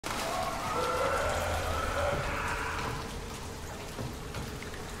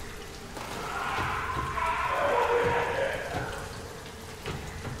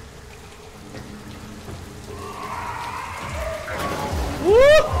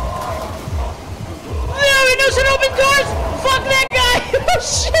doors! Fuck that guy! Oh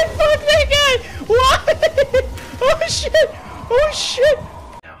shit! Fuck that guy! What? Oh shit! Oh shit!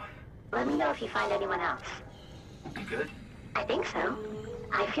 Let me know if you find anyone else. You good? I think so.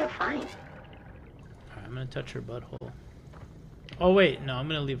 I feel fine. Alright, I'm gonna touch her butthole. Oh wait, no, I'm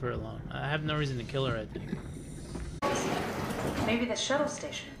gonna leave her alone. I have no reason to kill her, I think. Maybe the shuttle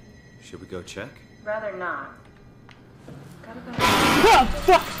station. Should we go check? Rather not. Gotta go. Oh,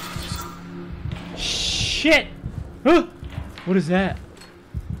 fuck! Shit! Huh? What is that?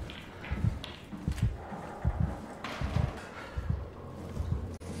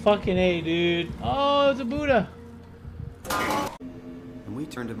 Fucking A, dude. Oh, it's a Buddha. And we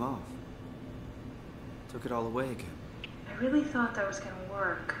turned him off. Took it all away again. I really thought that was gonna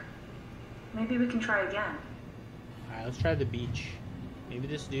work. Maybe we can try again. Alright, let's try the beach. Maybe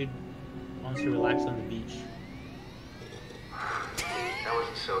this dude wants to relax on the beach. That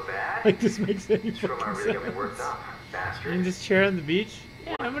wasn't so bad. Like, this makes any This trauma fucking really got me sense. worked up, bastard. In this chair on the beach?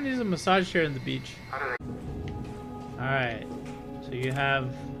 Yeah, I'm gonna use a massage chair on the beach. How did I... Alright, so you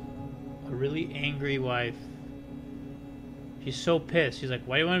have a really angry wife. She's so pissed. She's like,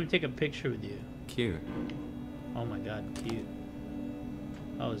 why do you want me to take a picture with you? Cute. Oh my god, cute.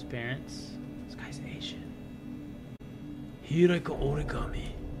 Oh, his parents? This guy's Asian. Hiraka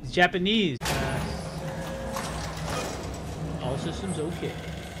origami. He's Japanese. All systems okay.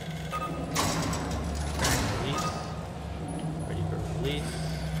 Release. Ready for release.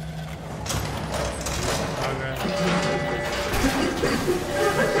 Progress.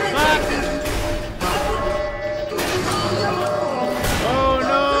 Fuck! Oh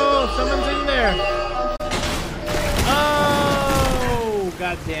no! Someone's in there! Oh!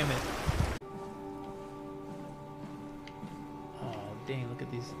 God damn it. Oh, dang, look at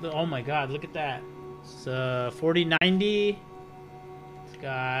these. Oh my god, look at that. It's 4090. It's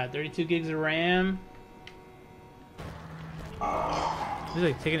got 32 gigs of RAM. He's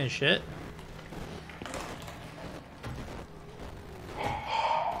like taking a shit.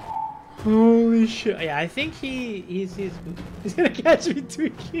 Holy shit. Yeah, I think he's gonna catch me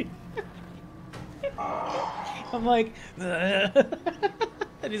tweaking. I'm like, and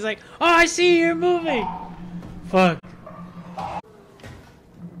he's like, oh, I see you're moving. Fuck.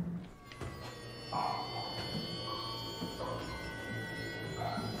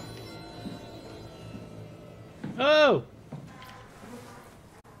 Oh!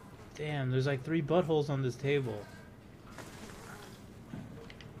 Damn, there's like 3 buttholes on this table.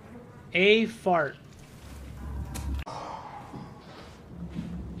 A fart.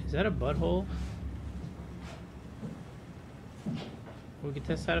 Is that a butthole? We can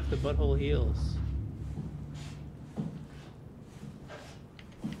test out if the butthole heals.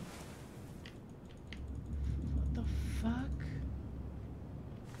 What the fuck?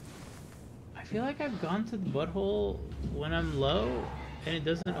 I feel like I've gone to the butthole when I'm low and it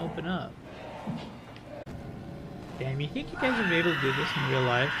doesn't open up. Damn, you think you guys would be able to do this in real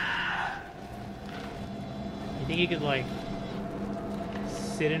life? You think you could like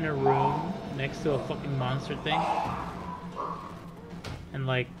sit in a room next to a fucking monster thing and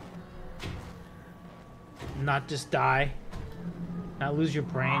like not just die, not lose your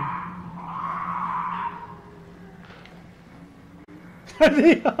brain? Are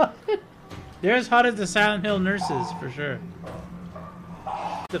they hot? They're as hot as the Silent Hill nurses for sure.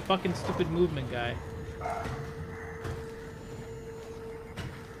 The fucking stupid movement guy.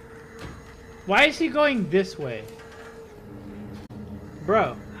 Why is he going this way?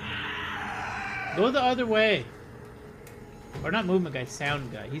 Bro. Go the other way. Or not movement guy,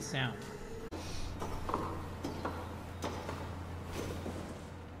 sound guy. He's sound.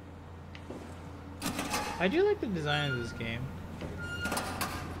 I do like the design of this game.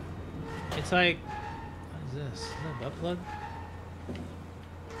 It's like... What is this? Is that a butt plug?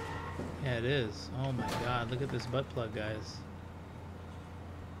 Yeah, it is. Oh my god, look at this butt plug, guys.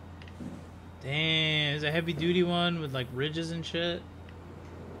 Damn, there's a heavy duty one with like ridges and shit.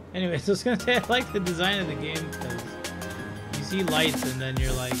 Anyways, I was gonna say I like the design of the game because you see lights and then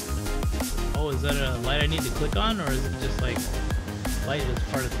you're like, oh, is that a light I need to click on, or is it just like light that's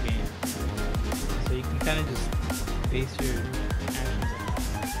part of the game? So you can kind of just base your